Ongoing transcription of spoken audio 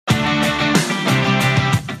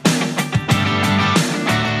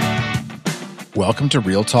Welcome to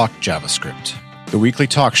Real Talk JavaScript, the weekly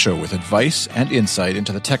talk show with advice and insight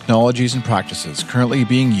into the technologies and practices currently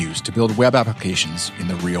being used to build web applications in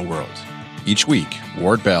the real world. Each week,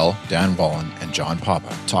 Ward Bell, Dan Wallen, and John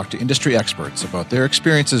Papa talk to industry experts about their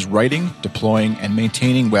experiences writing, deploying, and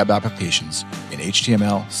maintaining web applications in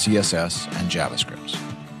HTML, CSS, and JavaScript.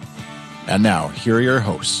 And now, here are your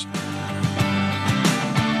hosts.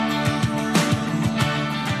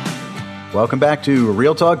 Welcome back to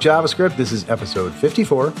Real Talk JavaScript. This is episode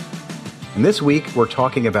 54. And this week, we're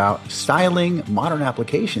talking about styling modern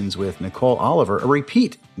applications with Nicole Oliver, a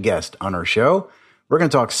repeat guest on our show. We're going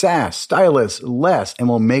to talk Sass, Stylus, Less, and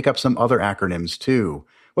we'll make up some other acronyms too.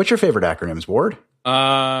 What's your favorite acronyms, Ward?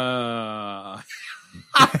 The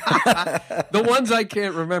ones I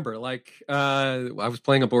can't remember. Like, I was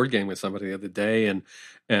playing a board game with somebody the other day, and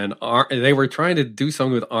they were trying to do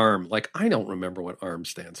something with ARM. Like, I don't remember what ARM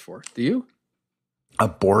stands for. Do you? A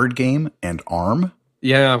board game and ARM?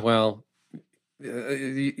 Yeah, well,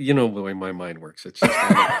 you know the way my mind works. It's just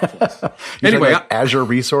all over the place. Anyway, like Azure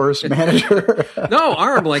Resource Manager? No,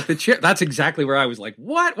 ARM, like the chip. That's exactly where I was like,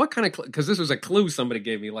 what? What kind of? Because this was a clue somebody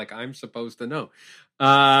gave me. Like, I'm supposed to know.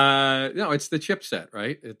 No, it's the chipset,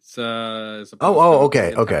 right? It's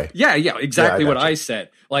okay. Yeah, exactly what you. I said.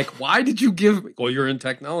 Like, why did you give me? Well, you're in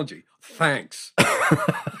technology. Thanks.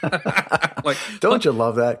 Like, don't you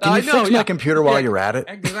love that? Can you fix my computer while you're at it?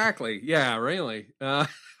 Exactly. Yeah, really.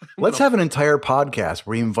 Let's have an entire podcast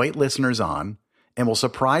where we invite listeners on and we'll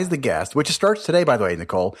surprise the guest, which starts today, by the way,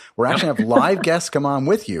 Nicole. We're actually have live guests come on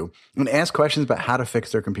with you and ask questions about how to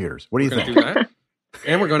fix their computers. What do you think? Do that.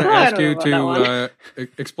 And we're going to ask you to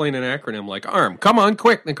explain an acronym like ARM. Come on,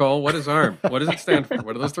 quick, Nicole. What is ARM? What does it stand for?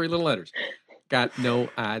 What are those three little letters? Got no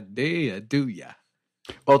idea, do ya?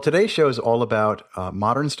 Well, today's show is all about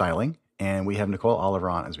modern styling, and we have Nicole Oliver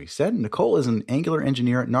on, as we said. Nicole is an Angular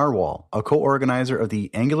engineer at Narwhal, a co-organizer of the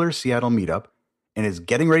Angular Seattle meetup, and is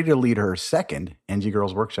getting ready to lead her second NG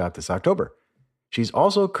Girls workshop this October. She's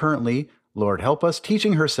also currently, Lord help us,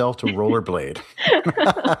 teaching herself to rollerblade.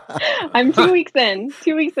 I'm 2 weeks in.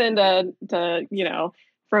 2 weeks into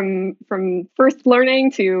from first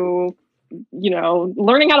learning to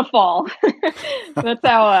learning how to fall.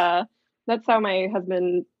 That's how my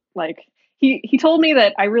husband, like, he told me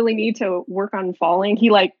that I really need to work on falling.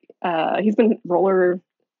 He's been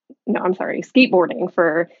skateboarding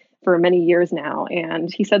for many years now,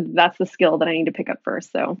 and he said that's the skill that I need to pick up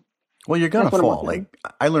first. So, well, you're gonna fall. Like,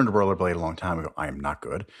 I learned to rollerblade a long time ago. I am not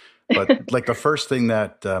good, but like the first thing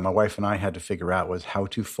that my wife and I had to figure out was how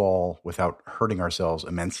to fall without hurting ourselves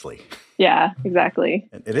immensely. Yeah, exactly.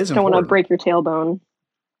 It is important. Don't want to break your tailbone.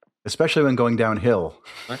 Especially when going downhill.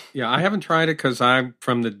 I haven't tried it because I'm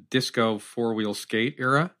from the disco four-wheel skate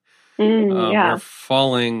era. Where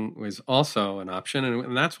falling was also an option.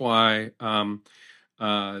 And that's why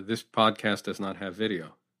this podcast does not have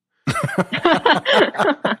video.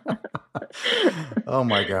 Oh,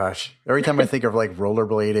 my gosh. Every time I think of like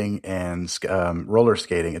rollerblading and roller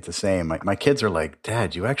skating, it's the same. My kids are like,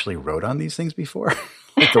 Dad, you actually rode on these things before?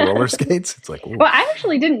 Like the roller skates? It's like, ooh. Well, I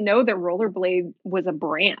actually didn't know that rollerblade was a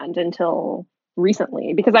brand until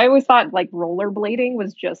recently, because I always thought like rollerblading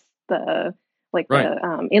was just the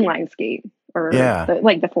inline skate or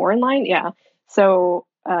the four inline. Yeah. So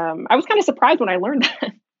I was kind of surprised when I learned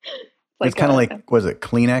that. It's kind of like, was it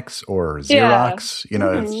Kleenex or Xerox?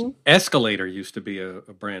 Yeah. It's Escalator used to be a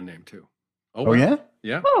brand name too. Oh yeah?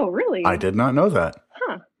 Yeah. Oh, really? I did not know that.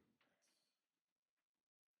 Huh.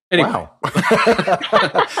 Anyway. Wow.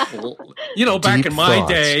 Back in my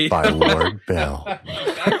day. By Lord Bell.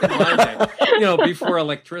 Back in my day, before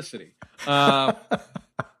electricity. But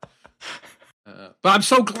I'm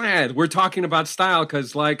so glad we're talking about style,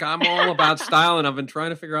 because I'm all about style, and I've been trying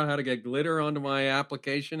to figure out how to get glitter onto my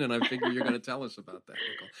application, and I figure you're going to tell us about that,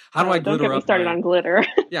 Nicole. How do I glitter don't get me started on glitter.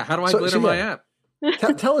 Yeah, how do I glitter my app?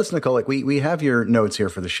 Tell us, Nicole, like we have your notes here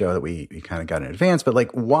for the show that we kind of got in advance, but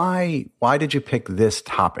like why did you pick this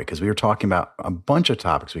topic? Because we were talking about a bunch of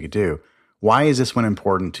topics we could do. Why is this one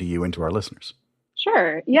important to you and to our listeners?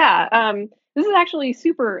 Sure. Yeah. This is actually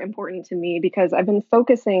super important to me because I've been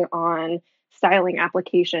focusing on styling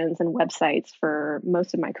applications and websites for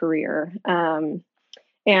most of my career. And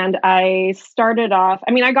I started off,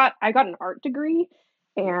 I got an art degree,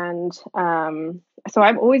 and so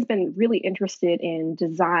I've always been really interested in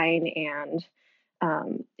design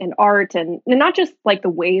and art, and not just like the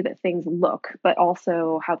way that things look, but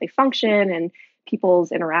also how they function and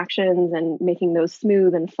people's interactions and making those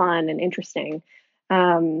smooth and fun and interesting.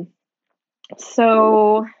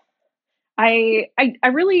 So I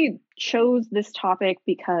really chose this topic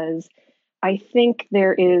because I think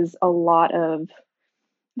there is a lot of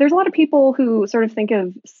there's a lot of people who sort of think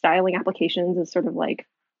of styling applications as sort of like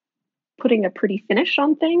putting a pretty finish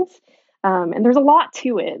on things. And there's a lot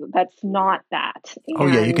to it that's not that. Oh,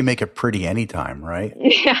 yeah, you can make it pretty anytime, right?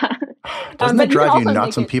 Yeah. Doesn't that drive you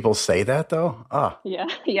nuts when people say that, though?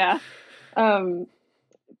 Yeah.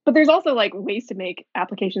 But there's also like ways to make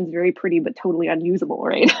applications very pretty but totally unusable,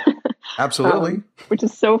 right? Absolutely. Which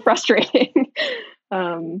is so frustrating.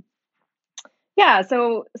 Yeah,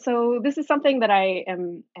 so this is something that I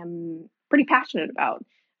am pretty passionate about.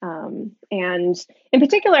 And in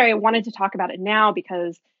particular, I wanted to talk about it now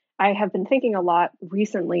because I have been thinking a lot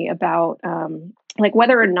recently about like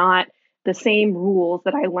whether or not the same rules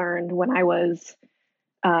that I learned when I was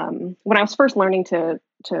first learning to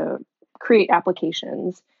create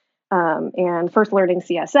applications and first learning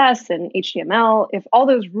CSS and HTML, if all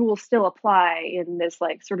those rules still apply in this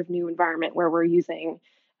like sort of new environment where we're using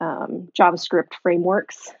JavaScript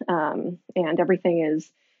frameworks and everything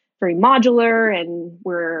is very modular and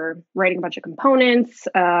we're writing a bunch of components.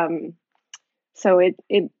 So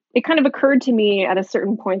it kind of occurred to me at a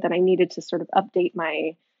certain point that I needed to sort of update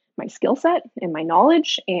my skill set and my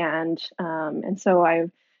knowledge, and so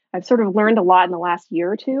I've sort of learned a lot in the last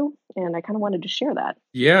year or two, and I kind of wanted to share that.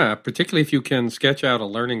 Yeah, particularly if you can sketch out a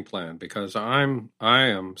learning plan, because I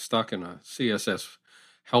am stuck in a CSS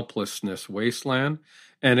helplessness wasteland,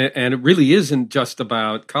 and it really isn't just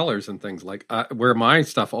about colors and things. Like where my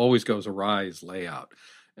stuff always goes awry is layout,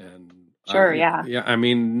 and sure, yeah. I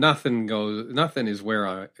mean, nothing is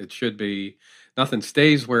where it should be. Nothing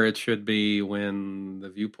stays where it should be when the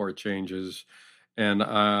viewport changes, and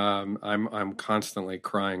I'm constantly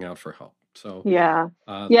crying out for help. So love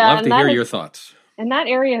to hear your thoughts. And that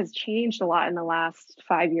area has changed a lot in the last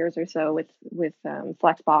 5 years or so with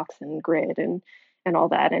Flexbox and Grid and all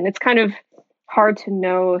that. And it's kind of hard to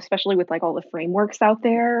know, especially with like all the frameworks out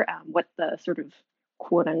there, what the sort of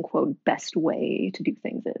quote unquote best way to do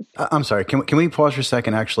things is. I'm sorry. Can we pause for a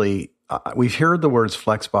second? Actually, we've heard the words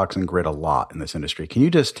Flexbox and Grid a lot in this industry. Can you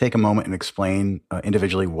just take a moment and explain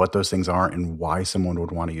individually what those things are and why someone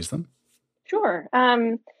would want to use them? Sure.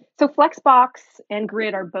 So Flexbox and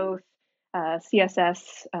Grid are both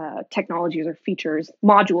CSS technologies or features,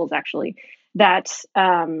 modules actually, that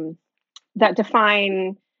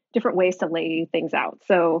define different ways to lay things out.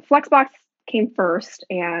 So Flexbox came first,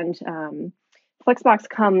 and Flexbox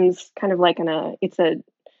comes kind of like it's a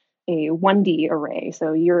 1D array.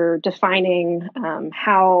 So you're defining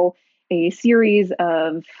how a series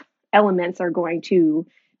of elements are going to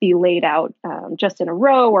be laid out just in a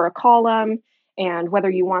row or a column, and whether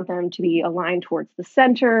you want them to be aligned towards the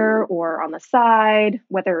center or on the side,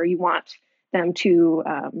 whether you want them to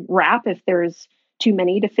wrap if there's too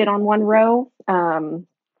many to fit on one row.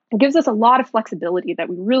 It gives us a lot of flexibility that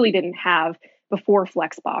we really didn't have before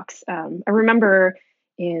Flexbox. I remember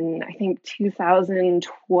in, I think,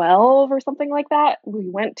 2012 or something like that, I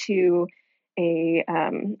went to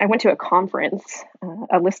a conference,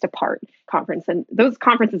 a List Apart conference, and those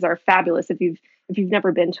conferences are fabulous if you've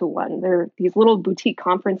never been to one. They're these little boutique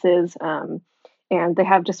conferences, and they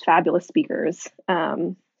have just fabulous speakers.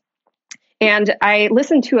 And I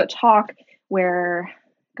listened to a talk where,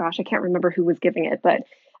 gosh, I can't remember who was giving it, but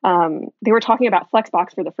they were talking about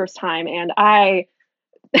Flexbox for the first time, and I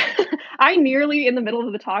nearly in the middle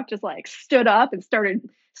of the talk just like stood up and started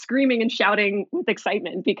screaming and shouting with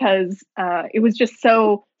excitement because it was just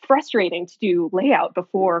so frustrating to do layout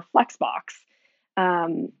before Flexbox.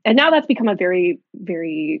 And now that's become a very,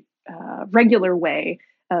 very regular way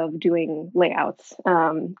of doing layouts.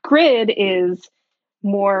 Grid is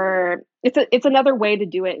more, it's another way to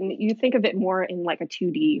do it. And you think of it more in like a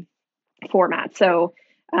 2D format. So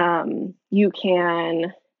you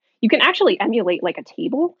can actually emulate like a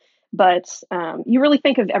table, but you really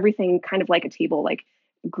think of everything kind of like a table, like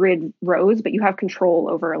grid rows, but you have control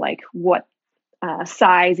over like what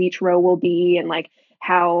size each row will be and like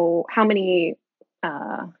how many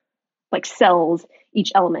like cells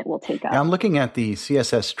each element will take up. Now, I'm looking at the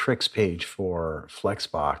CSS tricks page for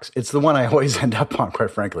Flexbox. It's the one I always end up on,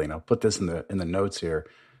 quite frankly, and I'll put this in the notes here.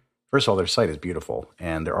 First of all, their site is beautiful,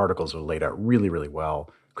 and their articles are laid out really, really well.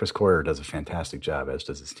 Chris Coyer does a fantastic job, as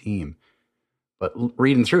does his team. But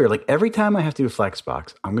reading through it, like every time I have to do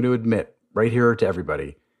Flexbox, I'm going to admit right here to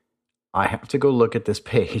everybody, I have to go look at this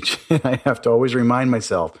page, and I have to always remind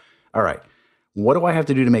myself, all right, what do I have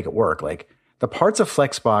to do to make it work? Like the parts of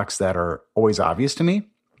Flexbox that are always obvious to me,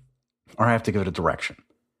 or I have to give it a direction.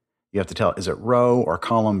 You have to tell, is it row or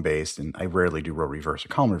column based? And I rarely do row reverse or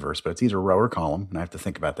column reverse, but it's either row or column, and I have to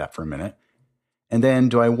think about that for a minute. And then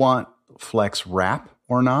do I want Flex wrap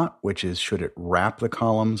or not, which is should it wrap the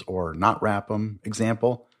columns or not wrap them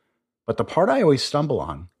example. But the part I always stumble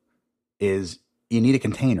on is you need a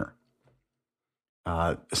container.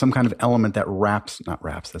 Some kind of element that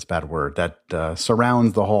that's a bad word, that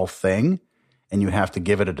surrounds the whole thing. And you have to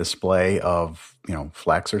give it a display of,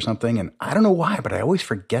 flex or something. And I don't know why, but I always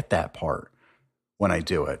forget that part when I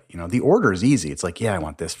do it. The order is easy. It's like, yeah, I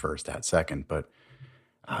want this first, that second. But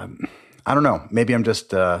I don't know. Maybe I'm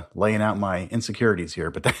just laying out my insecurities here.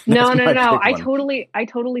 But no. I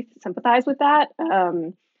totally sympathize with that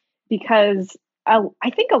because I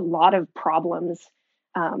think a lot of problems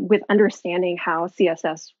with understanding how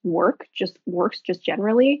CSS works just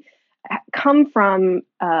generally come from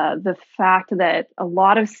the fact that a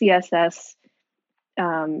lot of CSS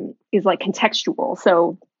is like contextual.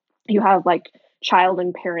 So you have like child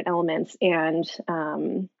and parent elements, and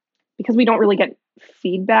because we don't really get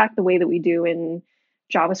feedback the way that we do in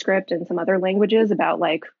JavaScript and some other languages about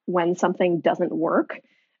like when something doesn't work,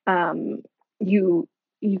 you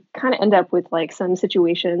kind of end up with like some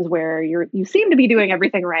situations where you seem to be doing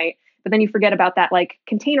everything right, but then you forget about that like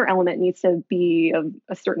container element needs to be of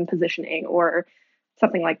a certain positioning or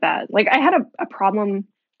something like that. Like I had a problem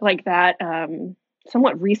like that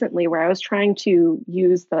somewhat recently where I was trying to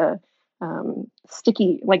use the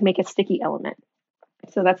make a sticky element.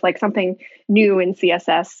 So that's like something new in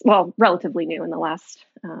CSS, well, relatively new in the last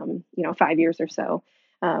 5 years or so,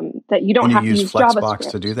 that you don't have to use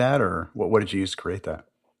Flexbox to do that, or what did you use to create that?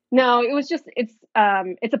 No, it was just it's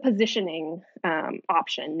a positioning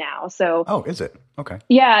option now. So is it? Okay.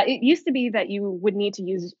 Yeah, it used to be that you would need to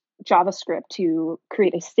use JavaScript to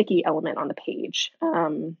create a sticky element on the page,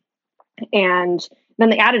 and then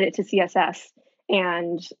they added it to CSS,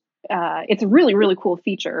 and it's a really, really cool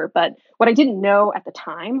feature. But what I didn't know at the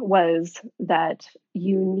time was that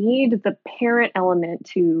you need the parent element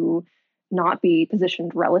to not be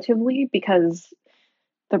positioned relatively, because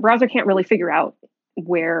the browser can't really figure out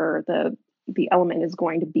where the element is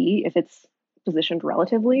going to be if it's positioned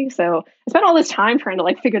relatively. So I spent all this time trying to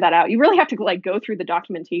like figure that out. You really have to like go through the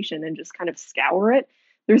documentation and just kind of scour it.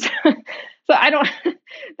 There's so I don't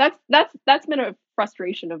that's been a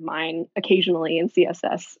frustration of mine occasionally in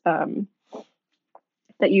CSS,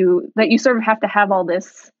 that you sort of have to have all this,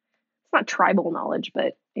 it's not tribal knowledge,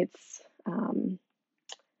 but it's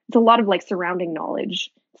a lot of like surrounding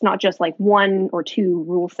knowledge. It's not just like one or two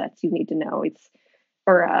rule sets you need to know. It's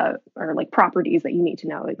or like properties that you need to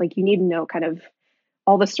know. Like you need to know kind of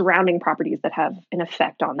all the surrounding properties that have an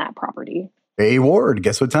effect on that property. Hey, Ward,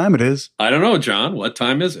 guess what time it is? I don't know, John. What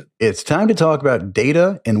time is it? It's time to talk about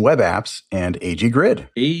data in web apps and AG Grid.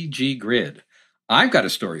 AG Grid. I've got a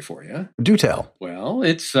story for you. Do tell. Well,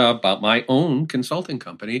 it's about my own consulting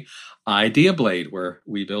company, IdeaBlade, where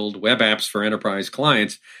we build web apps for enterprise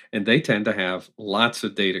clients, and they tend to have lots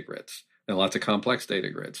of data grids and lots of complex data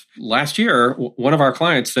grids. Last year, one of our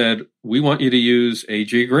clients said, we want you to use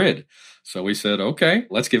AG Grid. So we said, okay,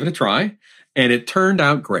 let's give it a try. And it turned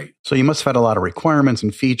out great. So you must have had a lot of requirements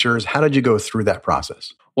and features. How did you go through that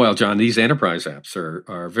process? Well, John, these enterprise apps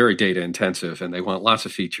are very data intensive, and they want lots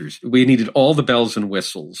of features. We needed all the bells and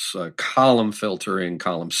whistles, column filtering,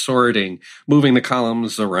 column sorting, moving the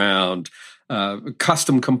columns around,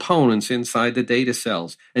 custom components inside the data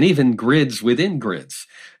cells, and even grids within grids.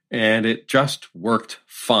 And it just worked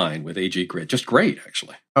fine with AG Grid. Just great,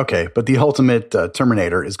 actually. Okay, but the ultimate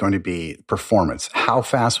terminator is going to be performance. How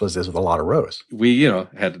fast was this with a lot of rows? We,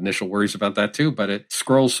 had initial worries about that too, but it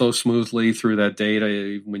scrolls so smoothly through that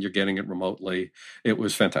data when you're getting it remotely. It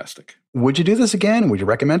was fantastic. Would you do this again? Would you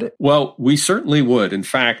recommend it? Well, we certainly would. In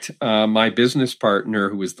fact, my business partner,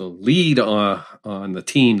 who is the lead on the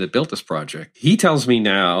team that built this project, he tells me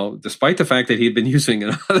now, despite the fact that he had been using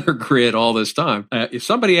another grid all this time, if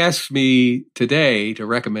somebody asks me today to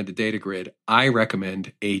recommend a data grid, I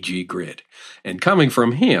recommend AG Grid. And coming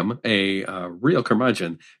from him, a real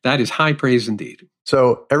curmudgeon, that is high praise indeed.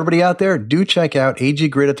 So everybody out there, do check out AG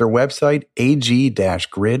Grid at their website, ag-grid.com.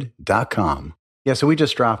 Yeah, so Ward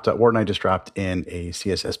and I just dropped in a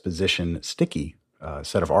CSS position sticky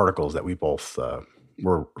set of articles that we both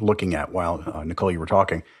were looking at while, Nicole, you were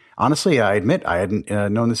talking. Honestly, I admit I hadn't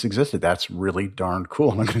known this existed. That's really darn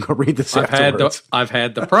cool. I'm going to go read this afterwards. I've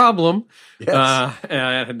had the problem. Yes. I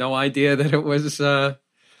had no idea that it was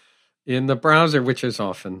in the browser, which is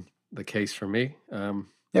often the case for me.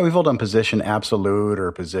 Yeah, we've all done position absolute or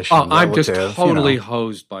position relative. I'm just totally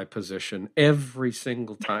hosed by position every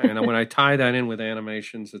single time. And when I tie that in with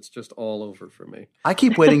animations, it's just all over for me. I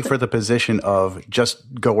keep waiting for the position of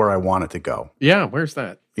just go where I want it to go. Yeah, where's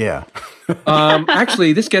that? Yeah.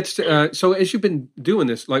 Actually, this gets to, so as you've been doing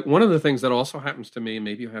this, like one of the things that also happens to me, and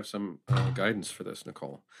maybe you have some guidance for this,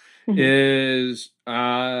 Nicole, is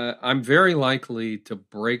I'm very likely to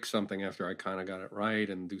break something after I kind of got it right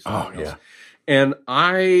and do something else. Yeah. And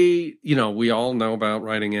we all know about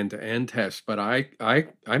writing end-to-end tests, but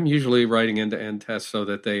I'm usually writing end-to-end tests so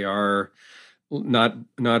that they are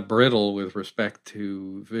not brittle with respect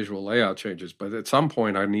to visual layout changes. But at some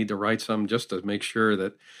point, I need to write some just to make sure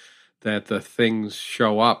that the things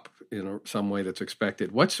show up in some way that's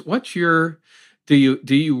expected. What's your do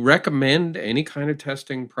you recommend any kind of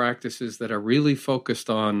testing practices that are really focused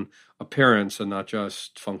on appearance and not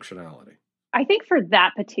just functionality? I think for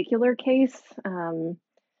that particular case,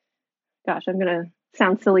 gosh, I'm gonna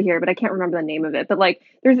sound silly here, but I can't remember the name of it. But like,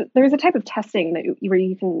 there's a type of testing where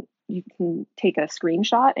you can take a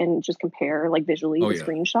screenshot and just compare like visually the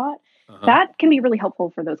screenshot. That can be really helpful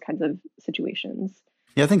for those kinds of situations.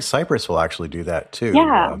 Yeah, I think Cypress will actually do that too.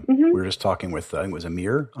 Yeah. We were just talking with, I think it was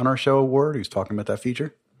Amir on our show, Ward, who's talking about that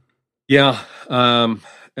feature. Yeah.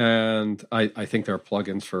 And I think there are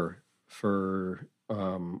plugins for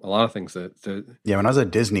a lot of things that yeah, when I was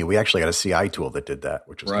at Disney, we actually had a CI tool that did that,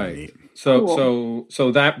 which was kind of neat. So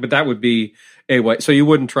that would be a way. So you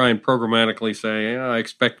wouldn't try and programmatically say, I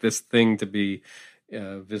expect this thing to be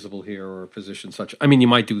visible here or position such. I mean, you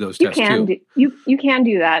might do those tests too. You can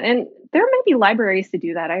do that, and there might be libraries to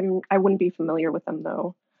do that. I wouldn't be familiar with them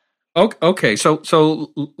though. Okay,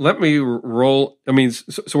 so let me roll. I mean,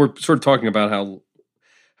 so we're sort of talking about how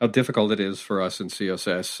difficult it is for us in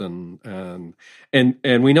CSS,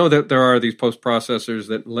 and we know that there are these post processors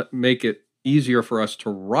that make it easier for us to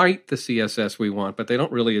write the CSS we want, but they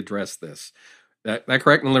don't really address this. That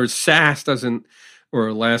correct? In other words, Sass doesn't,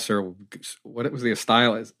 or less, or what was the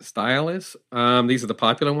stylus? These are the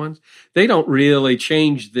popular ones. They don't really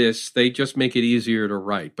change this. They just make it easier to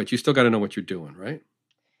write, but you still got to know what you're doing, right?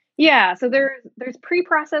 Yeah. So there's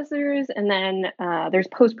pre-processors, and then there's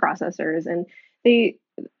post-processors, and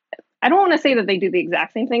I don't want to say that they do the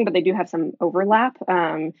exact same thing, but they do have some overlap.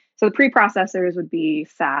 So the pre-processors would be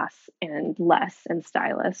Sass and Less and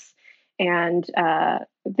Stylus. And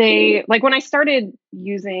they, like when I started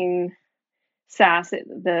using Sass,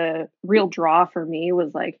 the real draw for me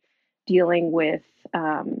was like dealing with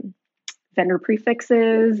vendor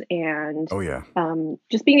prefixes and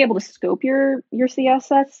just being able to scope your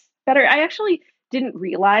CSS better. I actually didn't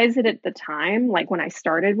realize it at the time, like when I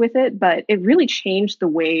started with it, but it really changed the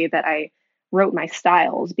way that I wrote my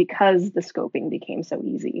styles because the scoping became so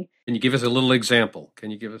easy. Can you give us a little example?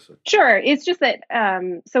 Can you give us a... Sure. It's just that,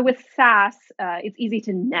 so with Sass, it's easy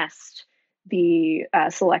to nest the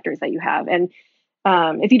selectors that you have. And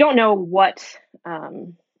if you don't know what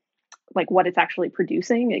it's actually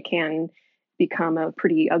producing, it can become a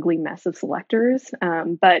pretty ugly mess of selectors.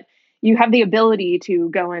 But you have the ability to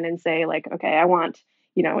go in and say, like, okay, I want,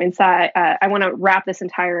 inside, I want to wrap this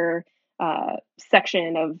entire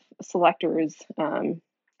section of selectors and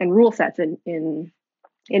rule sets in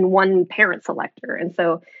one parent selector. And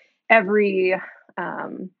so every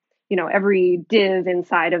div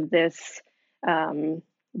inside of this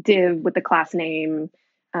div with the class name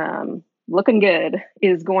looking good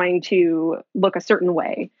is going to look a certain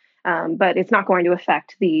way, but it's not going to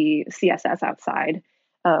affect the CSS outside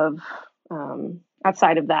of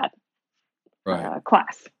that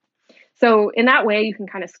class. So in that way, you can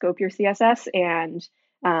kind of scope your CSS, and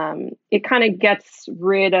it kind of gets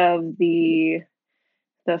rid of the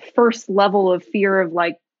first level of fear of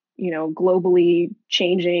globally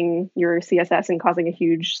changing your CSS and causing a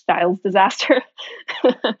huge styles disaster,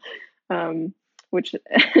 which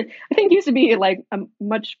I think used to be like a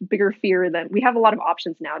much bigger fear. That we have a lot of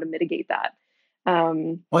options now to mitigate that.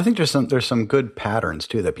 Well, I think there's some good patterns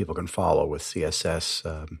too that people can follow with CSS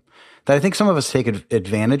that I think some of us take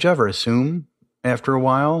advantage of or assume after a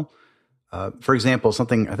while. For example,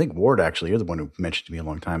 something I think Ward, actually, you're the one who mentioned to me a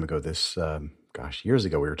long time ago. This, years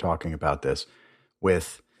ago, we were talking about this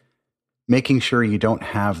with making sure you don't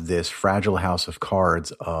have this fragile house of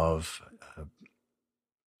cards of.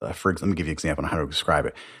 Let me give you an example on how to describe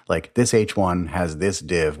it. Like this H1 has this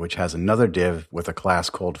div, which has another div with a class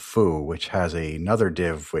called foo, which has another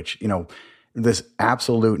div, which, this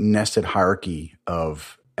absolute nested hierarchy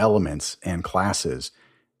of elements and classes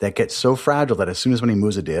that gets so fragile that as soon as when he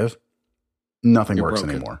moves a div, nothing works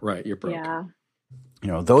anymore. Right. You're broken.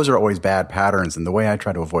 Yeah. Those are always bad patterns. And the way I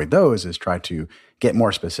try to avoid those is try to get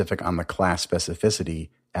more specific on the class specificity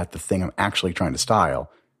at the thing I'm actually trying to style.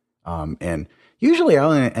 And usually I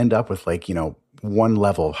only end up with one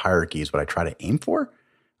level of hierarchy is what I try to aim for.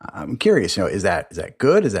 I'm curious, is that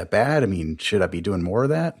good? Is that bad? I mean, should I be doing more of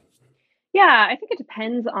that? Yeah, I think it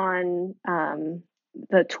depends on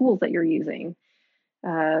the tools that you're using.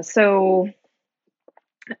 So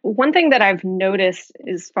one thing that I've noticed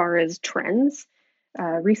as far as trends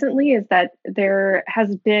recently is that there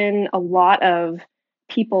have been a lot of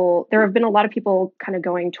people kind of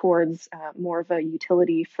going towards more of a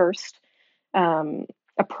utility first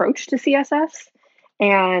approach to CSS.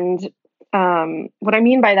 And what I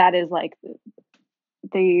mean by that is like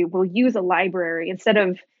they will use a library instead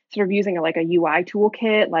of sort of using like a UI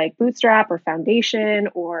toolkit like Bootstrap or Foundation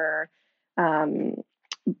or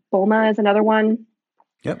Bulma is another one.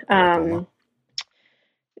 Yep.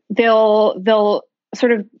 They'll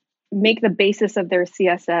sort of make the basis of their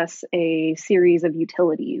CSS a series of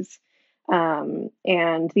utilities.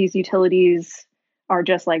 And these utilities are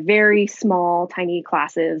just like very small, tiny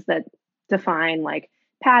classes that define like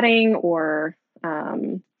padding or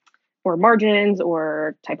margins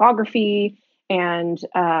or typography. So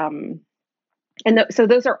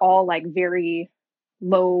those are all like very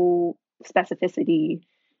low specificity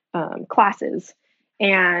classes.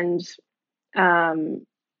 And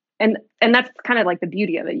that's kind of like the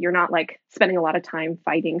beauty of it. You're not like spending a lot of time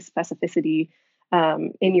fighting specificity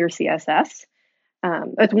in your CSS.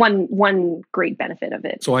 That's one great benefit of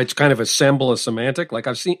it. So it's kind of assemble a semantic. Like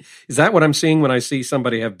is that what I'm seeing when I see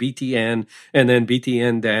somebody have BTN and then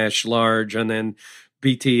BTN dash large and then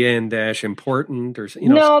BTN dash important or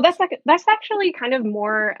No, that's actually kind of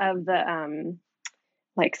more of the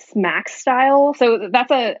like SMAC style. So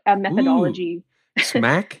that's a methodology. Ooh.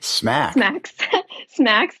 Smack? Smacks. That's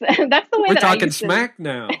the way we're that talking smack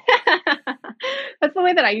now. That's the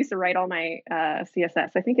way that I used to write all my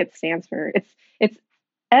CSS. I think it stands for it's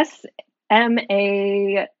SMACSS.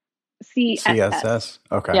 CSS.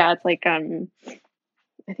 Okay. Yeah, it's like I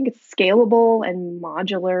think it's scalable and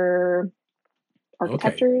modular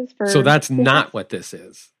architectures for. So that's CSS. not what this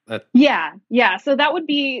is. Yeah. So that would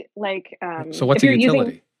be like. So what's a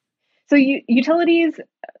utility? Utilities.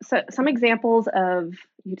 So some examples of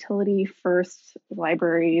utility first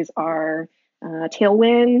libraries are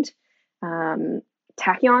Tailwind.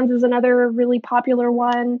 Tachyons is another really popular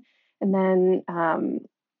one. And then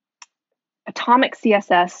Atomic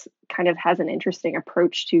CSS kind of has an interesting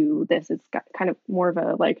approach to this. It's got kind of more of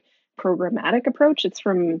a like programmatic approach. It's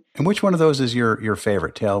from. And which one of those is your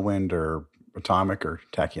favorite, Tailwind or Atomic or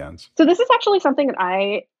Tachyons? So this is actually something that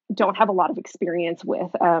I don't have a lot of experience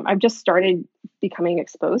with. I've just started becoming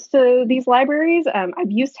exposed to these libraries.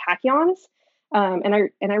 I've used Tachyons, and I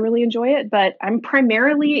really enjoy it. But I'm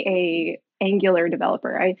primarily a Angular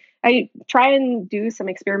developer. I try and do some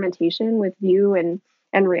experimentation with Vue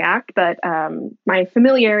and React, but my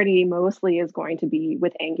familiarity mostly is going to be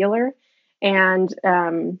with Angular. And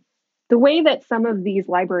the way that some of these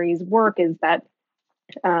libraries work is that,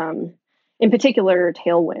 in particular,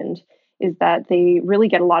 Tailwind, is that they really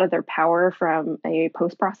get a lot of their power from a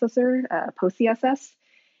post processor, post CSS.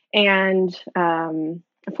 And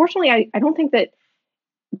unfortunately, I don't think that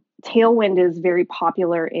Tailwind is very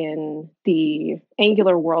popular in the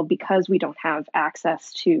Angular world because we don't have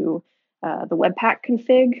access to the Webpack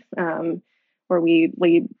config, where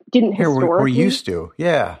we didn't historically. We're used to.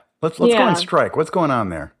 Yeah. Let's go on strike. What's going on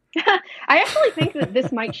there? I actually think that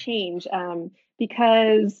this might change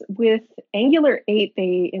because with Angular 8,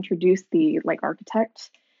 they introduced the Architect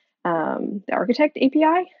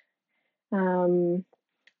API.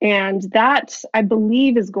 And that, I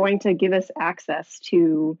believe, is going to give us access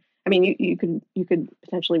to, I mean, you could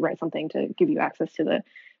potentially write something to give you access to the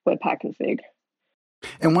Webpack config.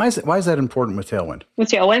 And why is that important with Tailwind? With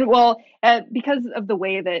Tailwind? Well, because of the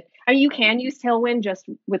way that, I mean, you can use Tailwind just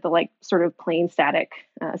with the sort of plain static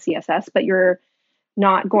CSS, but you're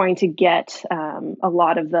not going to get a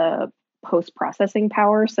lot of the post-processing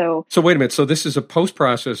power. So wait a minute. So this is a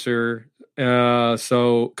post-processor.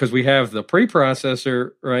 So because we have the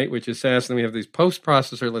pre-processor, right, which is SAS, and we have these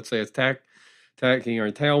post-processor, let's say it's Tacky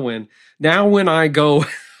or Tailwind. Now when I go...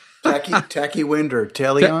 Tacky Wind or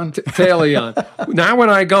Talion? Talion. Now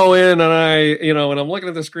when I go in and when I'm looking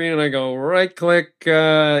at the screen and I go right-click,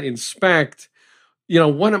 inspect,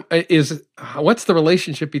 what's the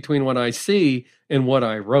relationship between what I see and what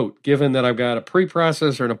I wrote, given that I've got a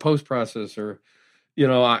pre-processor and a post-processor?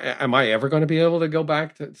 Am I ever going to be able to go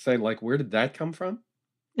back to say, where did that come from?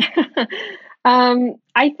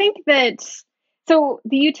 I think that, so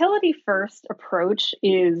the utility first approach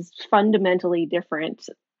is fundamentally different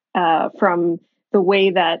from the way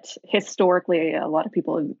that historically a lot of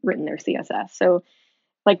people have written their CSS. So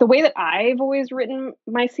the way that I've always written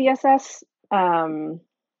my CSS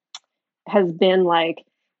has been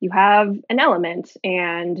you have an element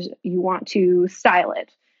and you want to style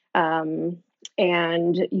it.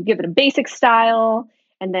 And you give it a basic style,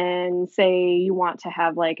 and then say you want to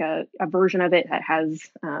have a version of it that has,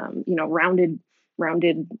 rounded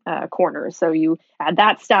rounded corners. So you add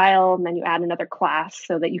that style, and then you add another class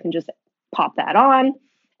so that you can just pop that on.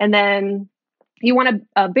 And then you want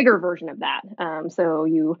a bigger version of that. So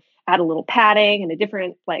you add a little padding and a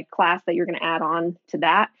different like class that you're going to add on to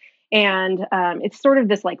that. And it's sort of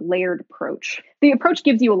this like layered approach. The approach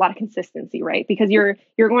gives you a lot of consistency, right? Because you're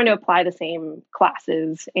going to apply the same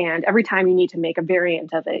classes, and every time you need to make a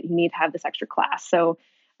variant of it, you need to have this extra class. So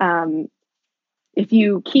if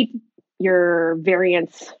you keep your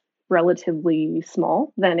variants relatively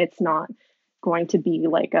small, then it's not going to be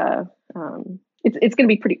like it's going to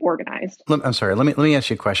be pretty organized. I'm sorry. Let me ask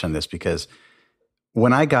you a question on this, because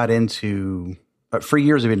when I got into for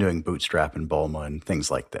years, I've been doing Bootstrap and Bulma and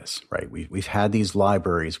things like this, right? We've had these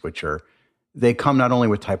libraries which they come not only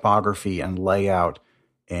with typography and layout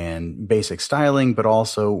and basic styling, but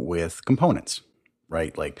also with components,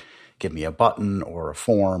 right? Like give me a button or a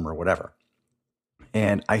form or whatever.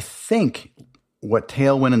 And I think what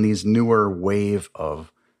Tailwind and these newer wave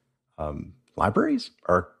of libraries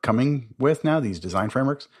are coming with now, these design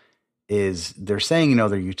frameworks, is they're saying,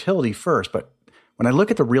 they're utility first, but when I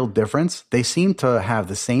look at the real difference, they seem to have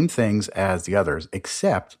the same things as the others,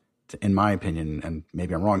 except, in my opinion, and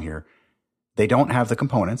maybe I'm wrong here, they don't have the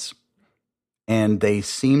components, and they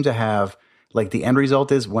seem to have, like the end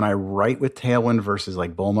result is when I write with Tailwind versus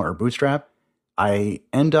like Bulma or Bootstrap, I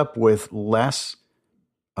end up with less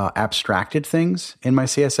abstracted things in my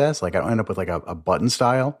CSS. Like I don't end up with like a button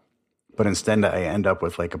style, but instead I end up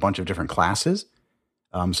with like a bunch of different classes.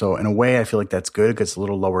 So in a way, I feel like that's good because it's a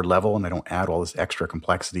little lower level and I don't add all this extra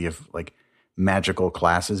complexity of like magical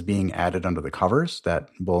classes being added under the covers that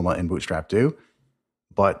Bulma and Bootstrap do.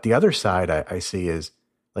 But the other side I see is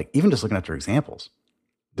like, even just looking at their examples,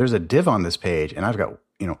 there's a div on this page and I've got,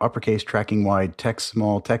 uppercase, tracking wide, text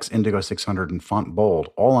small, text indigo 600 and font bold,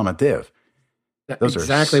 all on a div. Those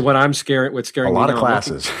exactly what I'm scared. What's scaring me now. A lot of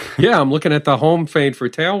classes. I'm looking at the home feed for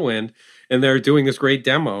Tailwind, and they're doing this great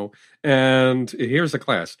demo. And here's the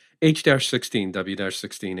class: H-16,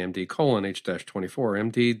 W-16, MD colon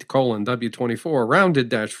H-24, MD colon W-24, rounded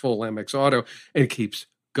dash full MX auto, and it keeps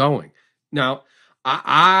going. Now,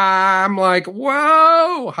 I'm like,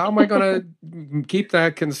 whoa! How am I going to keep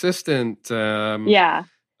that consistent? I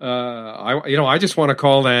just want to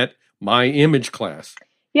call that my image class.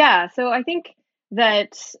 Yeah. So I think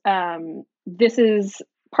that this is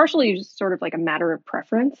partially sort of like a matter of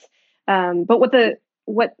preference. But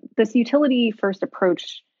what this utility first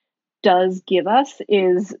approach does give us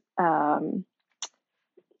is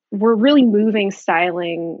we're really moving the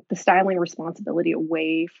styling responsibility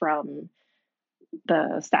away from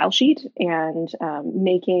the style sheet and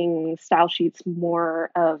making style sheets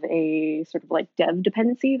more of a sort of like dev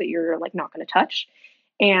dependency that you're like not going to touch.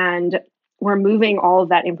 And we're moving all of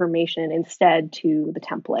that information instead to the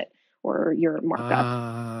template or your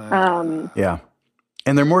markup. Yeah.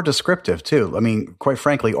 And they're more descriptive too. I mean, quite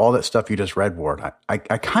frankly, all that stuff you just read, Ward, I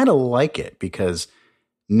kind of like it because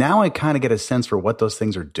now I kind of get a sense for what those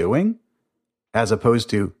things are doing as opposed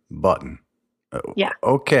to button. Yeah.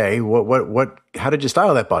 Okay. What, how did you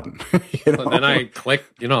style that button? Well, then I click,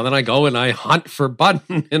 then I go and I hunt for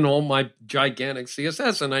button in all my gigantic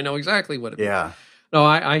CSS and I know exactly what it is. Yeah. No,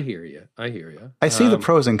 I hear you. I see the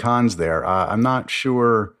pros and cons there. I'm not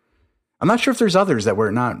sure if there's others that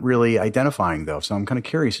we're not really identifying though. So I'm kind of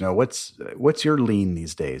curious, what's your lean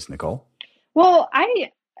these days, Nicole? Well,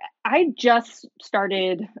 I just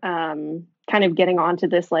started kind of getting onto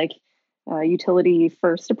this like utility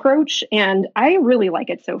first approach, and I really like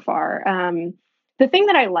it so far. The thing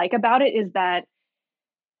that I like about it is that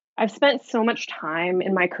I've spent so much time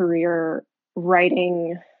in my career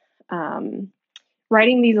writing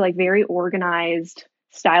these like very organized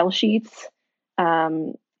style sheets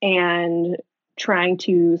and trying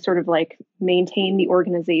to sort of like maintain the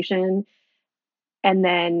organization. And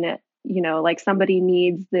then, like somebody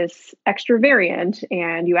needs this extra variant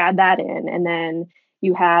and you add that in, and then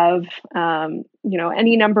you have,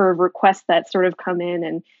 any number of requests that sort of come in,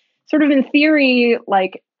 and sort of in theory,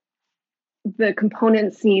 like the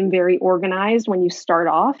components seem very organized when you start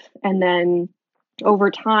off, and then over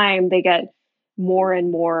time they get more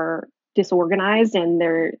and more disorganized, and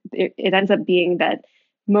it ends up being that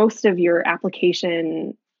most of your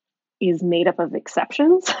application is made up of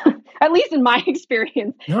exceptions, at least in my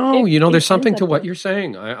experience. No, there's something to what you're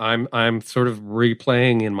saying. I'm sort of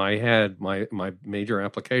replaying in my head my major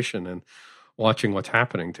application and watching what's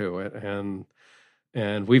happening to it.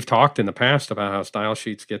 And we've talked in the past about how style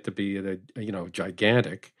sheets get to be,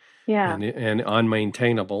 gigantic. Yeah. And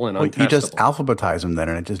unmaintainable and untestable. You just alphabetize them then,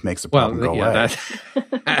 and it just makes the problem go away.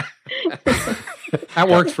 That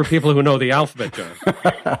works for people who know the alphabet, John.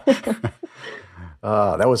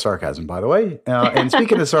 That was sarcasm, by the way. And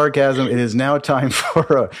speaking of sarcasm, it is now time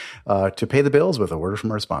for to pay the bills with a word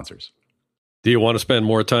from our sponsors. Do you want to spend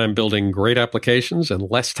more time building great applications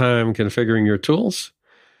and less time configuring your tools?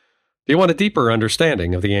 Do you want a deeper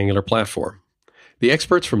understanding of the Angular platform? The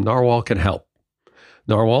experts from Narwhal can help.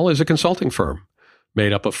 Narwhal is a consulting firm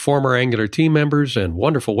made up of former Angular team members and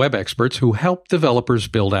wonderful web experts who help developers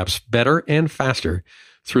build apps better and faster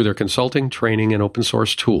through their consulting, training, and open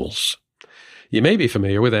source tools. You may be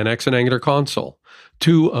familiar with NX and Angular Console,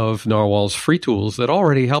 two of Narwhal's free tools that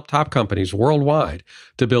already help top companies worldwide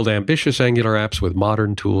to build ambitious Angular apps with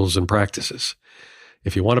modern tools and practices.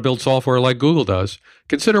 If you want to build software like Google does,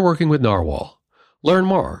 consider working with Narwhal. Learn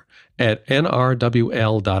more at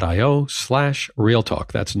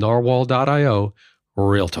nrwl.io/realtalk. That's narwhal.io,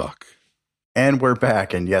 Real Talk. And we're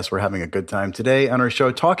back. And yes, we're having a good time today on our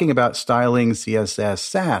show talking about styling, CSS,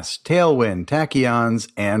 Sass, Tailwind,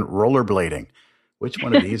 tachyons, and rollerblading. Which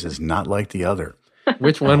one of these is not like the other?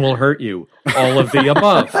 Which one will hurt you? All of the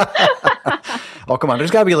above. Oh, come on.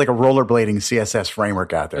 There's got to be like a rollerblading CSS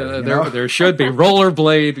framework out there. There should be.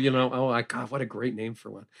 Rollerblade, oh my God, what a great name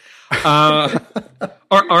for one. All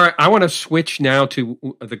right, I want to switch now to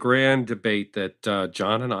the grand debate that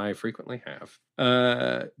John and I frequently have.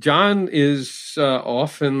 John is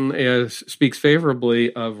often speaks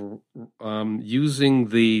favorably of using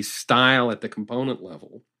the style at the component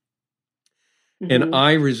level. Mm-hmm. And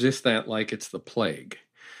I resist that like it's the plague.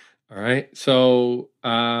 All right. So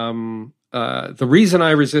the reason I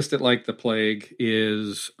resist it like the plague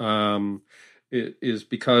is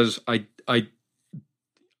because I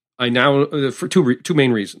now for two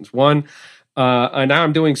main reasons. One, now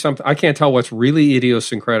I'm doing something I can't tell what's really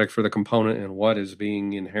idiosyncratic for the component and what is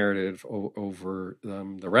being inherited over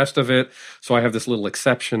the rest of it. So I have this little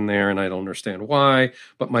exception there, and I don't understand why.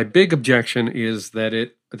 But my big objection is that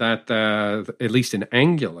at least in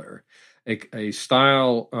Angular, a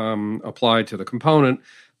style applied to the component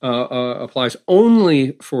applies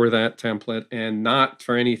only for that template and not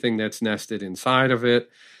for anything that's nested inside of it.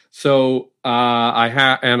 So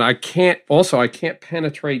I can't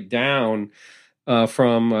penetrate down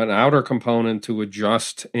from an outer component to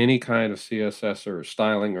adjust any kind of CSS or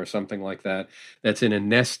styling or something like that that's in a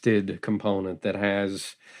nested component that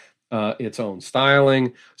has its own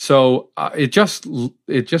styling. So it just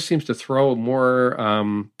seems to throw more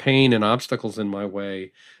pain and obstacles in my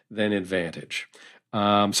way than advantage.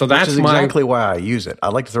 So that's Which is exactly why I use it. I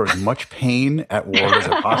like to throw as much pain at Ward as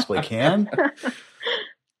I possibly can.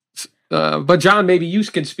 But John, maybe you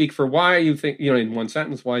can speak for why you think, in one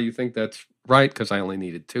sentence, why you think that's right, because I only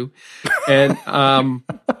needed two. And and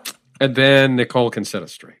then Nicole can set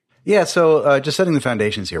us straight. Yeah, so just setting the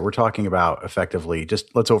foundations here, we're talking about effectively,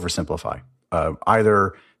 just let's oversimplify.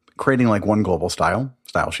 Either creating like one global style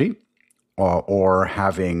sheet, or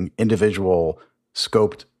having individual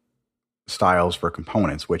scoped styles for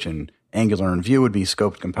components, which in Angular and Vue would be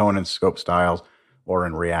scoped components, scoped styles, or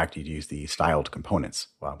in React, you'd use the styled components,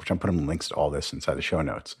 which I'm putting links to all this inside the show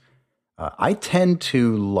notes. I tend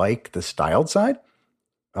to like the styled side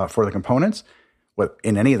for the components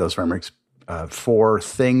in any of those frameworks for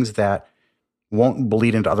things that won't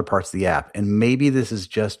bleed into other parts of the app. And maybe this is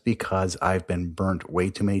just because I've been burnt way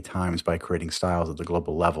too many times by creating styles at the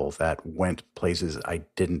global level that went places I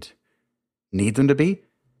didn't need them to be.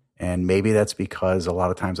 And maybe that's because a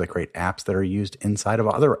lot of times I create apps that are used inside of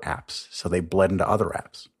other apps, so they bled into other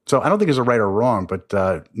apps. So I don't think there's a right or wrong, but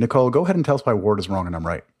Nicole, go ahead and tell us why Ward is wrong and I'm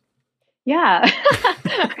right. Yeah.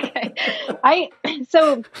 Okay.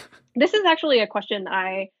 So this is actually a question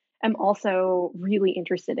I am also really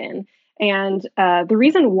interested in. And the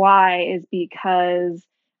reason why is because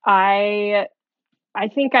I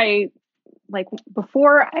think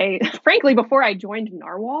before I joined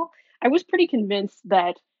Narwhal, I was pretty convinced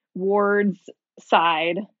that Ward's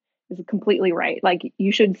side is completely right. Like,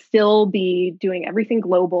 you should still be doing everything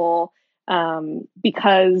global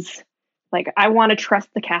because, like, I want to trust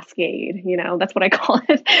the cascade. That's what I call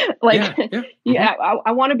it.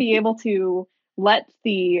 I want to be able to let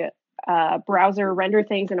the browser render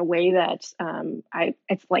things in a way that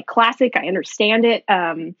it's like classic. I understand it,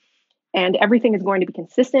 and everything is going to be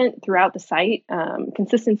consistent throughout the site.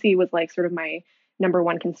 Consistency was like sort of my number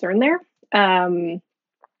one concern there.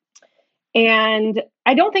 And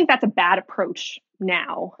I don't think that's a bad approach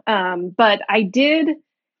now. But I did,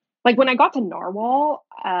 like, when I got to Narwhal,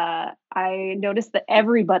 I noticed that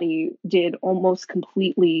everybody did almost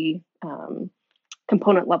completely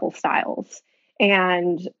component level styles.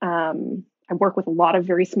 And I work with a lot of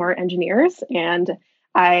very smart engineers, and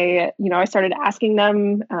I started asking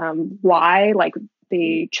them why, like,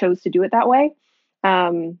 they chose to do it that way.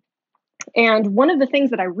 And And one of the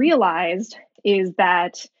things that I realized is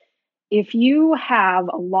that if you have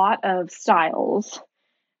a lot of styles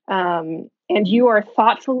and you are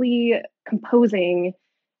thoughtfully composing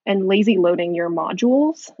and lazy loading your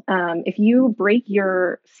modules, if you break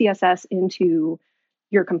your CSS into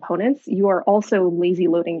your components, you are also lazy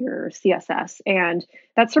loading your CSS. And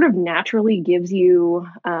that sort of naturally gives you,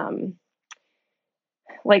 I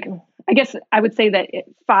guess I would say that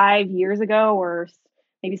 5 years ago or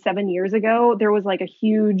maybe 7 years ago, there was like a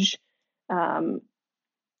huge, there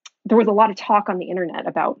was a lot of talk on the internet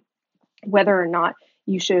about whether or not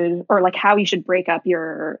you should, or like how you should break up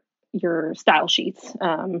your style sheets.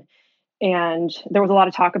 And there was a lot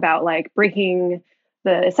of talk about like breaking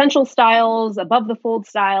the essential styles above the fold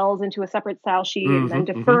styles into a separate style sheet, and then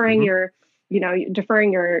deferring your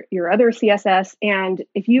other CSS. And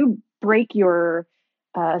if you break your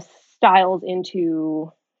styles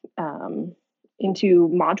into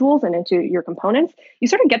modules and into your components, you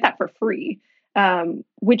sort of get that for free,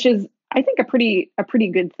 which is, I think, a pretty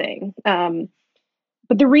good thing.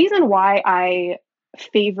 But the reason why I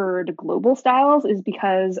favored global styles is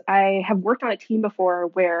because I have worked on a team before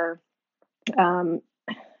where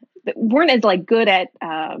weren't as like good at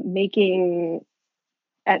making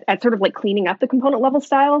at sort of like cleaning up the component level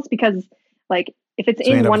styles, because like if it's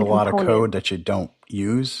so in one a lot component, of code that you don't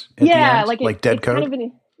use at yeah, the end? like dead code. Kind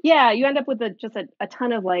of you end up with just a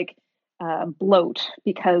ton of like bloat,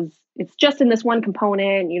 because it's just in this one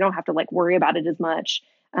component and you don't have to like worry about it as much.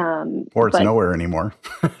 Or it's nowhere anymore.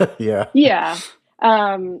 Yeah. Yeah.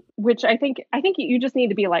 Which I think you just need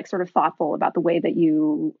to be like sort of thoughtful about the way that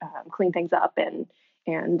you clean things up, and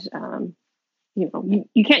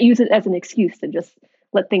you can't use it as an excuse to just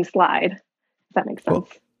let things slide, if that makes sense. Well,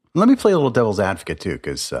 let me play a little devil's advocate too,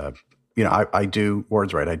 because I do,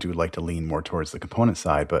 Ward's right, I do like to lean more towards the component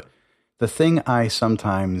side, but the thing I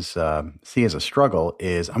sometimes see as a struggle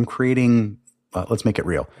is I'm creating, let's make it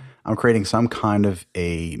real. I'm creating some kind of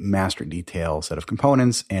a master detail set of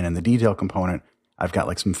components, and in the detail component, I've got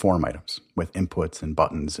like some form items with inputs and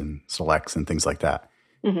buttons and selects and things like that.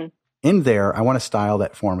 Mm-hmm. In there, I want to style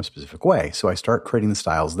that form a specific way. So I start creating the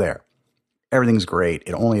styles there. Everything's great.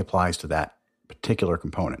 It only applies to that particular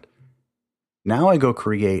component. Now I go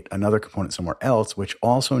create another component somewhere else, which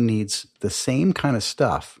also needs the same kind of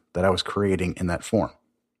stuff that I was creating in that form.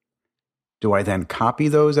 Do I then copy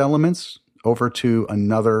those elements over to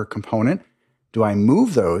another component? Do I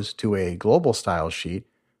move those to a global style sheet?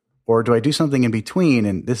 Or do I do something in between?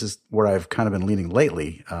 And this is where I've kind of been leaning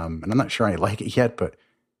lately. And I'm not sure I like it yet, but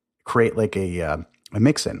create like a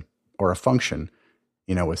mix-in or a function,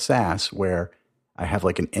 with Sass, where I have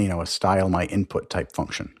like a style my input type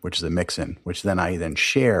function, which is a mix-in, which then I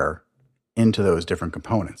share into those different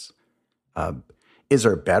components. Is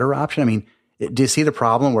there a better option? I mean, do you see the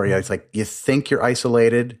problem where it's like you think you're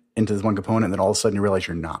isolated into this one component, and then all of a sudden you realize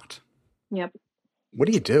you're not? Yep. What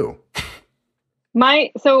do you do?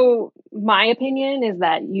 My opinion is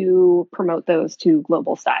that you promote those to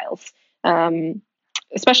global styles,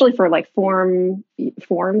 especially for like forms.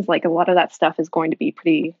 Like a lot of that stuff is going to be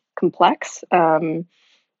pretty complex.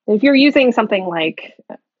 If you're using something like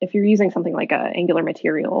a Angular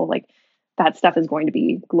material, like that stuff is going to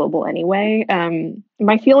be global anyway.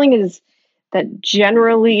 My feeling is that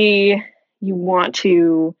generally you want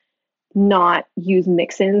to not use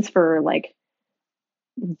mix-ins for like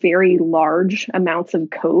very large amounts of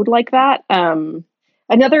code like that.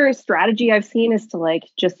 Another strategy I've seen is to like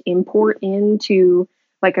just import into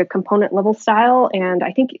like a component level style. And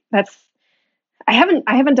I think I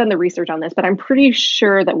haven't done the research on this, but I'm pretty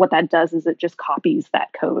sure that what that does is it just copies that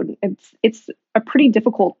code. It's a pretty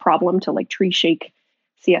difficult problem to like tree shake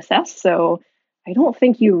CSS. So I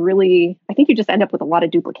think you just end up with a lot of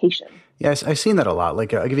duplication. Yes, I've seen that a lot.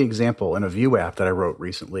 Like I'll give you an example in a Vue app that I wrote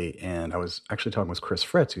recently, and I was actually talking with Chris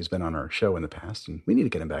Fritz, who's been on our show in the past, and we need to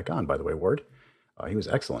get him back on, by the way, Ward. He was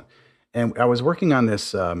excellent. And I was working on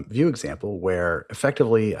this Vue example where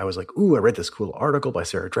effectively I was like, ooh, I read this cool article by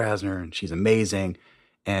Sarah Drasner, and she's amazing.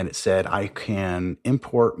 And it said I can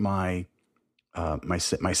import my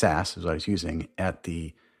Sass, is what I was using, at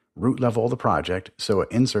the root level of the project, so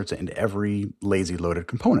it inserts it into every lazy loaded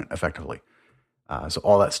component effectively. So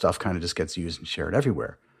all that stuff kind of just gets used and shared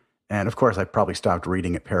everywhere. And of course, I probably stopped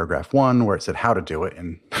reading at paragraph 1 where it said how to do it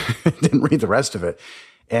and didn't read the rest of it.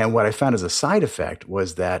 And what I found as a side effect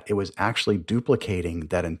was that it was actually duplicating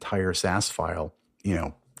that entire Sass file,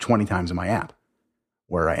 20 times in my app,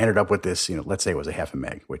 where I ended up with this, let's say it was a 0.5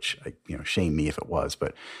 meg, which, shame me if it was,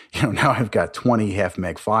 but, now I've got 20 0.5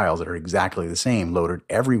 meg files that are exactly the same loaded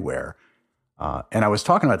everywhere. And I was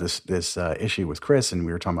talking about this issue with Chris, and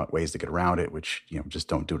we were talking about ways to get around it, which, just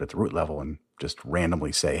don't do it at the root level and just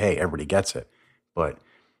randomly say, hey, everybody gets it. But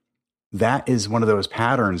that is one of those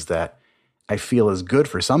patterns that I feel is good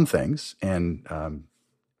for some things. And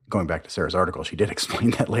going back to Sarah's article, she did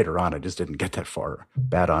explain that later on. I just didn't get that far.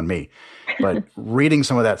 Bad on me. But reading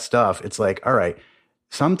some of that stuff, it's like, all right,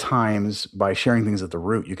 sometimes by sharing things at the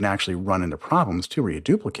root, you can actually run into problems too, where you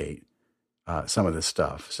duplicate some of this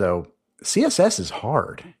stuff. So CSS is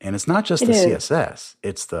hard, and it's not just the CSS.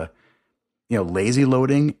 It's the, lazy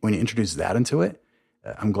loading. When you introduce that into it,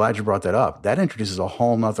 I'm glad you brought that up. That introduces a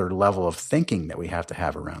whole nother level of thinking that we have to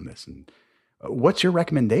have around this. And what's your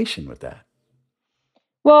recommendation with that?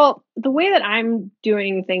 Well, the way that I'm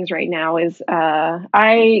doing things right now is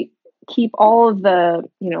I keep all of the,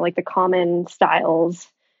 like the common styles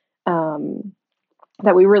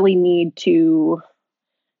that we really need to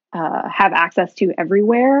have access to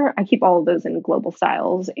everywhere. I keep all of those in global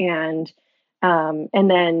styles, and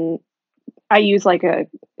then I use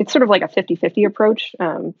it's sort of like a 50-50 approach,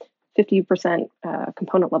 50%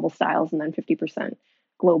 component level styles and then 50%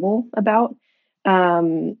 global about.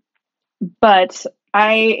 But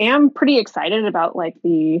I am pretty excited about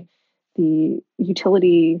the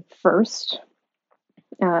utility first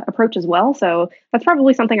approach as well. So that's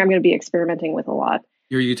probably something I'm going to be experimenting with a lot.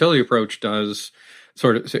 Your utility approach does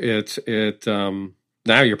sort of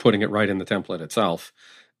now you're putting it right in the template itself,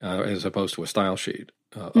 as opposed to a style sheet,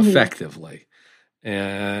 effectively.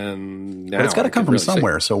 And now but it's got to come from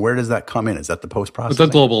somewhere. So where does that come in? Is that the post-processing?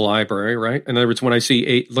 The global library, right? In other words, when I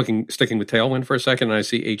see sticking with Tailwind for a second, and I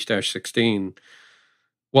see H-16,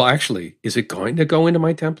 well, actually, is it going to go into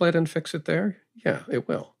my template and fix it there? Yeah, it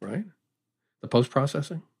will, right? The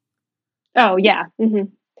post-processing? Oh, yeah. Mm-hmm.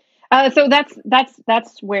 So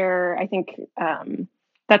that's where I think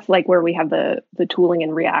that's where we have the tooling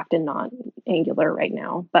in React and not Angular right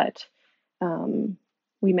now, but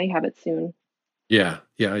we may have it soon. Yeah.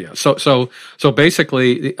 So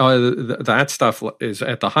basically, that stuff is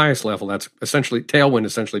at the highest level. That's essentially Tailwind.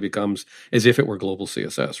 Essentially becomes as if it were global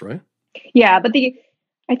CSS, right? Yeah, but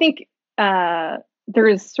I think there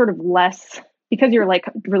is sort of less, because you're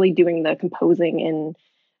really doing the composing in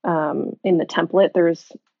the template. There's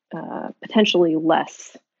potentially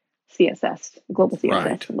less CSS, global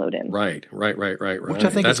CSS to load in. Right. Which I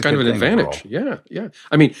think that's kind of an advantage. Overall. Yeah.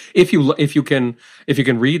 I mean, if you can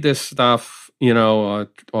read this stuff,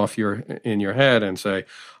 off in your head and say,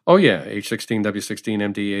 oh yeah, H16,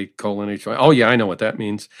 W16, MD8 : H1. Oh yeah, I know what that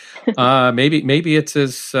means. Maybe it's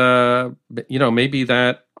as maybe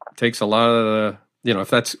that takes a lot of the,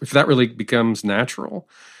 if that really becomes natural,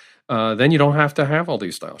 then you don't have to have all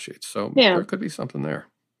these style sheets. So there could be something there.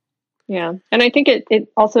 Yeah. And I think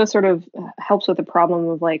it also sort of helps with the problem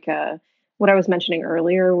of what I was mentioning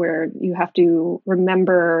earlier, where you have to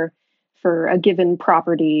remember for a given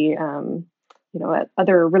property,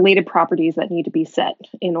 other related properties that need to be set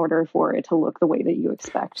in order for it to look the way that you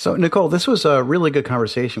expect. So, Nicole, this was a really good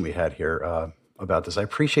conversation we had here about this. I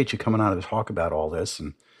appreciate you coming on to talk about all this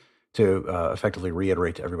and to effectively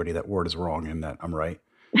reiterate to everybody that Word is wrong and that I'm right.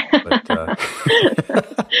 But,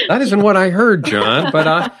 that isn't what I heard, John,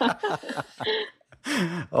 but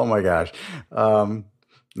oh my gosh.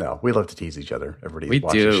 No, we love to tease each other. Everybody who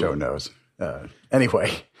watches the show knows.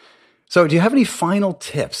 Anyway, so do you have any final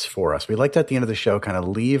tips for us? We like to, at the end of the show, kind of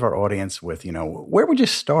leave our audience with, where would you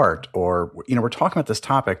start? Or, we're talking about this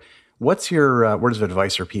topic. What's your words of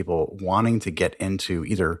advice for people wanting to get into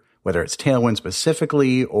either, whether it's Tailwind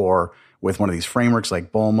specifically or with one of these frameworks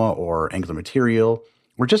like Bulma or Angular Material,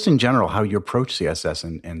 or just in general, how you approach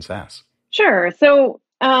CSS and Sass? Sure. So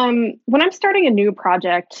when I'm starting a new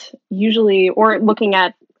project, usually, or looking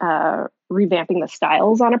at revamping the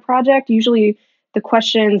styles on a project, usually the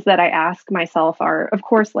questions that I ask myself are, of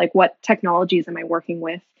course, what technologies am I working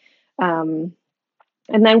with? And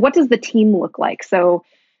then what does the team look like? So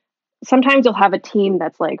sometimes you'll have a team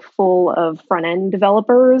that's full of front-end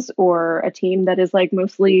developers, or a team that is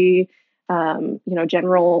mostly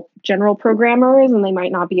general programmers, and they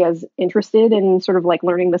might not be as interested in sort of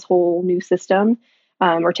learning this whole new system,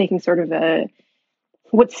 or taking sort of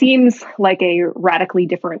what seems like a radically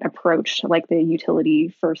different approach, like the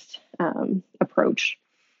utility first approach.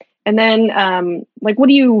 And then what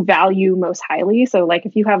do you value most highly? So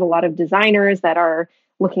if you have a lot of designers that are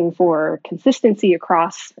looking for consistency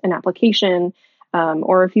across an application,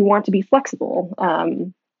 or if you want to be flexible,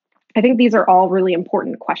 I think these are all really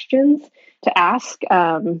important questions to ask,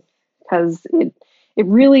 because it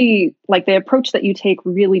really, the approach that you take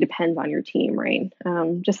really depends on your team, right?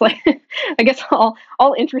 Just I guess all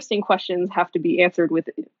interesting questions have to be answered with,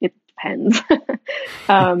 it depends.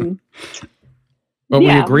 But we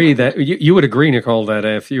agree that you would agree, Nicole, that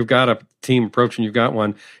if you've got a team approach and you've got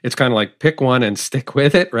one, it's kind of like pick one and stick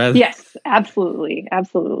with it, rather. Yes, absolutely,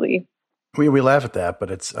 absolutely. We laugh at that, but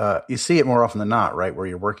it's you see it more often than not, right? Where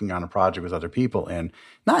you're working on a project with other people, and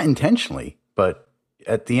not intentionally, but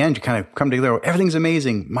at the end you kind of come together. Everything's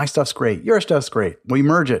amazing. My stuff's great. Your stuff's great. We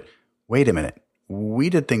merge it. Wait a minute. We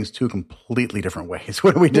did things two completely different ways.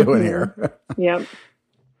 What are we doing here? Yep.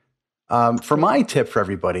 For my tip for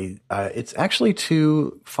everybody, it's actually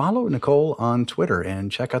to follow Nicole on Twitter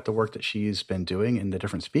and check out the work that she's been doing and the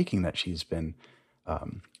different speaking that she's been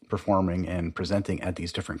performing and presenting at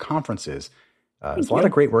these different conferences. There's a lot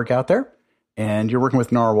of great work out there. And you're working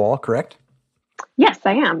with Narwhal, correct? Yes,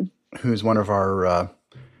 I am. Who's one of our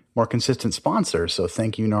more consistent sponsors. So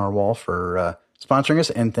thank you, Narwhal, for sponsoring us.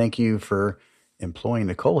 And thank you for employing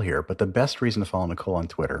Nicole here. But the best reason to follow Nicole on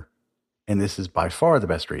Twitter, and this is by far the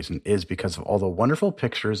best reason, is because of all the wonderful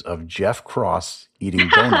pictures of Jeff Cross eating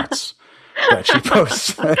donuts that she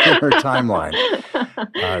posts in her timeline.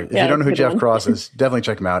 If you don't know who Jeff Cross is, definitely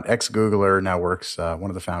check him out. Ex-Googler, now works, one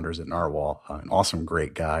of the founders at Narwhal, an awesome,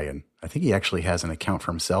 great guy. And I think he actually has an account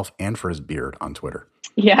for himself and for his beard on Twitter.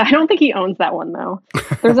 Yeah, I don't think he owns that one, though.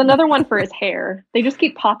 There's another one for his hair. They just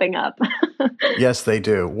keep popping up. Yes, they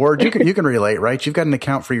do. Ward, you can relate, right? You've got an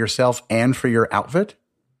account for yourself and for your outfit?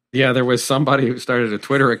 Yeah, there was somebody who started a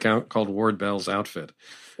Twitter account called Ward Bell's Outfit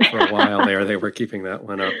for a while there. They were keeping that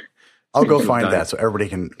one up. I'll go find that so everybody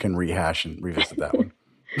can rehash and revisit that one.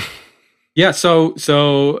 Yeah,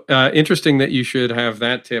 so interesting that you should have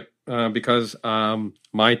that tip because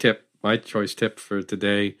my choice tip for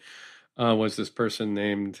today was this person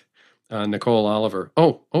named Nicole Oliver.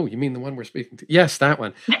 Oh, you mean the one we're speaking to? Yes, that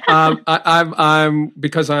one. I'm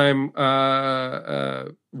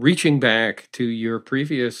reaching back to your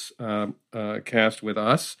previous cast with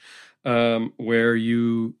us, where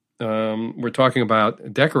you were talking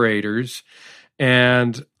about decorators,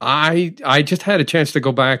 and I just had a chance to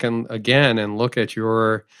go back and look at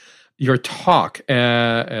your talk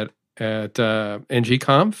at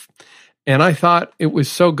NGConf, and I thought it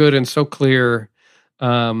was so good and so clear.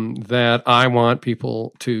 That I want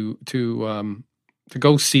people to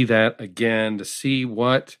go see that again, to see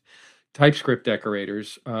what TypeScript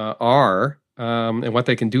decorators are and what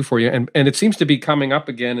they can do for you. And it seems to be coming up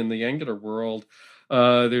again in the Angular world.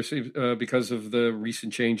 There's because of the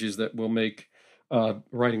recent changes that will make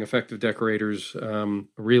writing effective decorators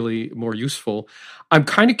really more useful. I'm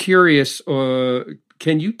kind of curious.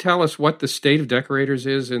 Can you tell us what the state of decorators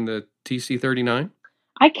is in the TC39?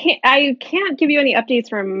 I can't give you any updates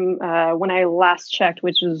from when I last checked,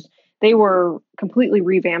 which is they were completely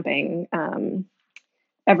revamping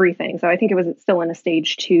everything. So I think it was still in a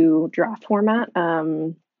stage 2 draft format.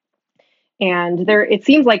 And it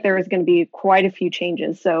seems like there is going to be quite a few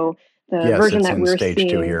changes. So the version that we're seeing,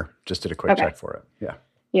 stage 2 here. Just did a quick check for it. Yeah.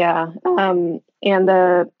 Yeah. And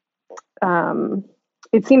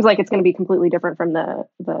it seems like it's going to be completely different from the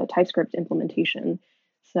TypeScript implementation.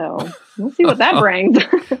 So we'll see what that brings.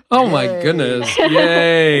 Oh my goodness.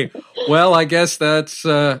 Yay. Well, I guess that's,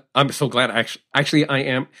 I'm so glad. Actually, I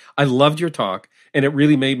am. I loved your talk, and it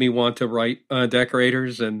really made me want to write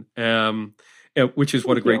decorators, and which is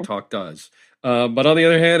what a great talk does. But on the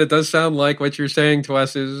other hand, it does sound like what you're saying to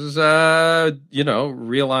us is, realize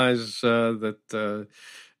that the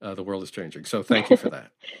world is changing. So thank you for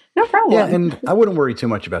that. No problem. Yeah, and I wouldn't worry too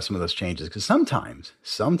much about some of those changes, because sometimes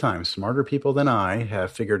smarter people than I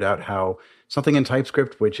have figured out how something in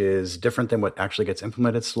TypeScript, which is different than what actually gets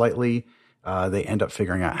implemented slightly, they end up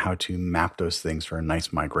figuring out how to map those things for a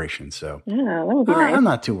nice migration. So yeah, that would be nice. I'm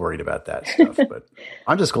not too worried about that stuff, but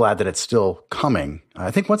I'm just glad that it's still coming.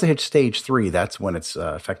 I think once it hits stage 3, that's when it's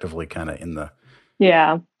effectively kind of in the,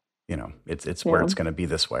 it's where it's going to be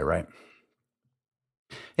this way, right?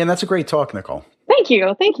 And that's a great talk, Nicole. Thank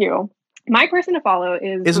you. My person to follow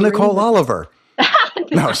is Nicole Oliver.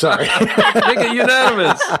 No, sorry. Make it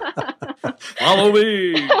unanimous. Follow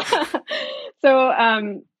me. So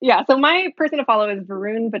my person to follow is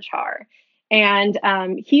Varun Bachar. And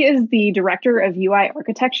he is the director of UI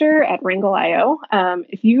architecture at Wrangle.io.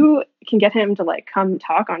 If you can get him to come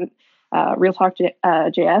talk on Real Talk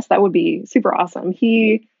JS, that would be super awesome.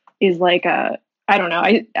 He is I don't know.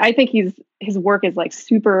 I think his work is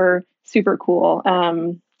super, super cool.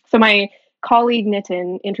 So my colleague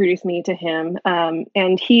Nitin introduced me to him,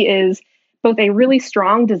 and he is both a really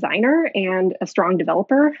strong designer and a strong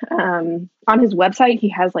developer. On his website, he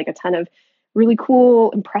has a ton of really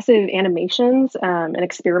cool, impressive animations and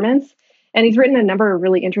experiments. And he's written a number of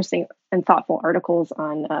really interesting and thoughtful articles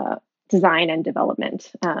on design and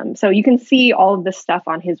development. So you can see all of this stuff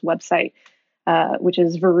on his website. which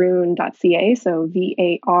is varun.ca. So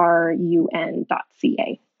VARUN.ca.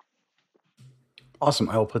 Awesome.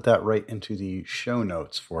 I will put that right into the show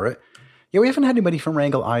notes for it. Yeah, we haven't had anybody from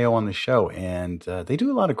Wrangle.io on the show, and they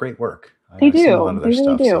do a lot of great work. They do. A lot of their they really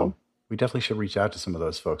stuff, do. So we definitely should reach out to some of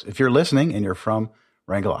those folks. If you're listening and you're from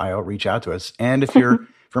Wrangle.io, reach out to us. And if you're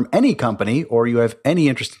from any company or you have any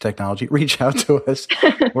interest in technology, reach out to us.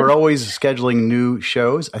 We're always scheduling new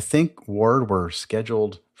shows. I think, Ward, we're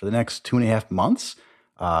scheduled for the next 2.5 months,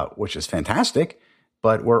 which is fantastic.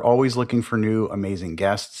 But we're always looking for new, amazing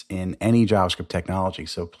guests in any JavaScript technology.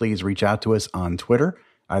 So please reach out to us on Twitter,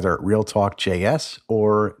 either at RealTalkJS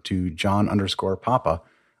or to John_Papa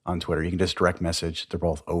on Twitter. You can just direct message. They're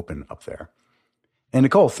both open up there. And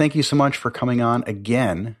Nicole, thank you so much for coming on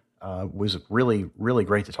again. It was really, really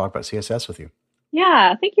great to talk about CSS with you.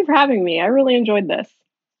 Yeah, thank you for having me. I really enjoyed this.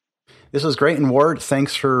 This was great. And Ward,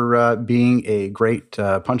 thanks for being a great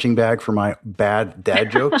punching bag for my bad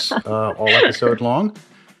dad jokes all episode long,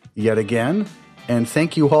 yet again. And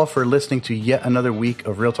thank you all for listening to yet another week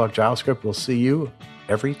of Real Talk JavaScript. We'll see you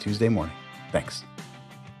every Tuesday morning. Thanks.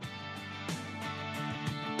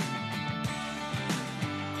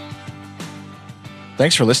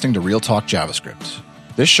 Thanks for listening to Real Talk JavaScript.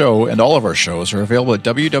 This show and all of our shows are available at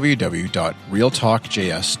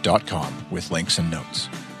www.realtalkjs.com with links and notes.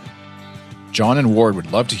 John and Ward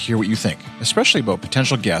would love to hear what you think, especially about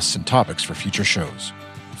potential guests and topics for future shows.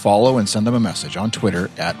 Follow and send them a message on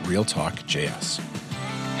Twitter at RealTalkJS.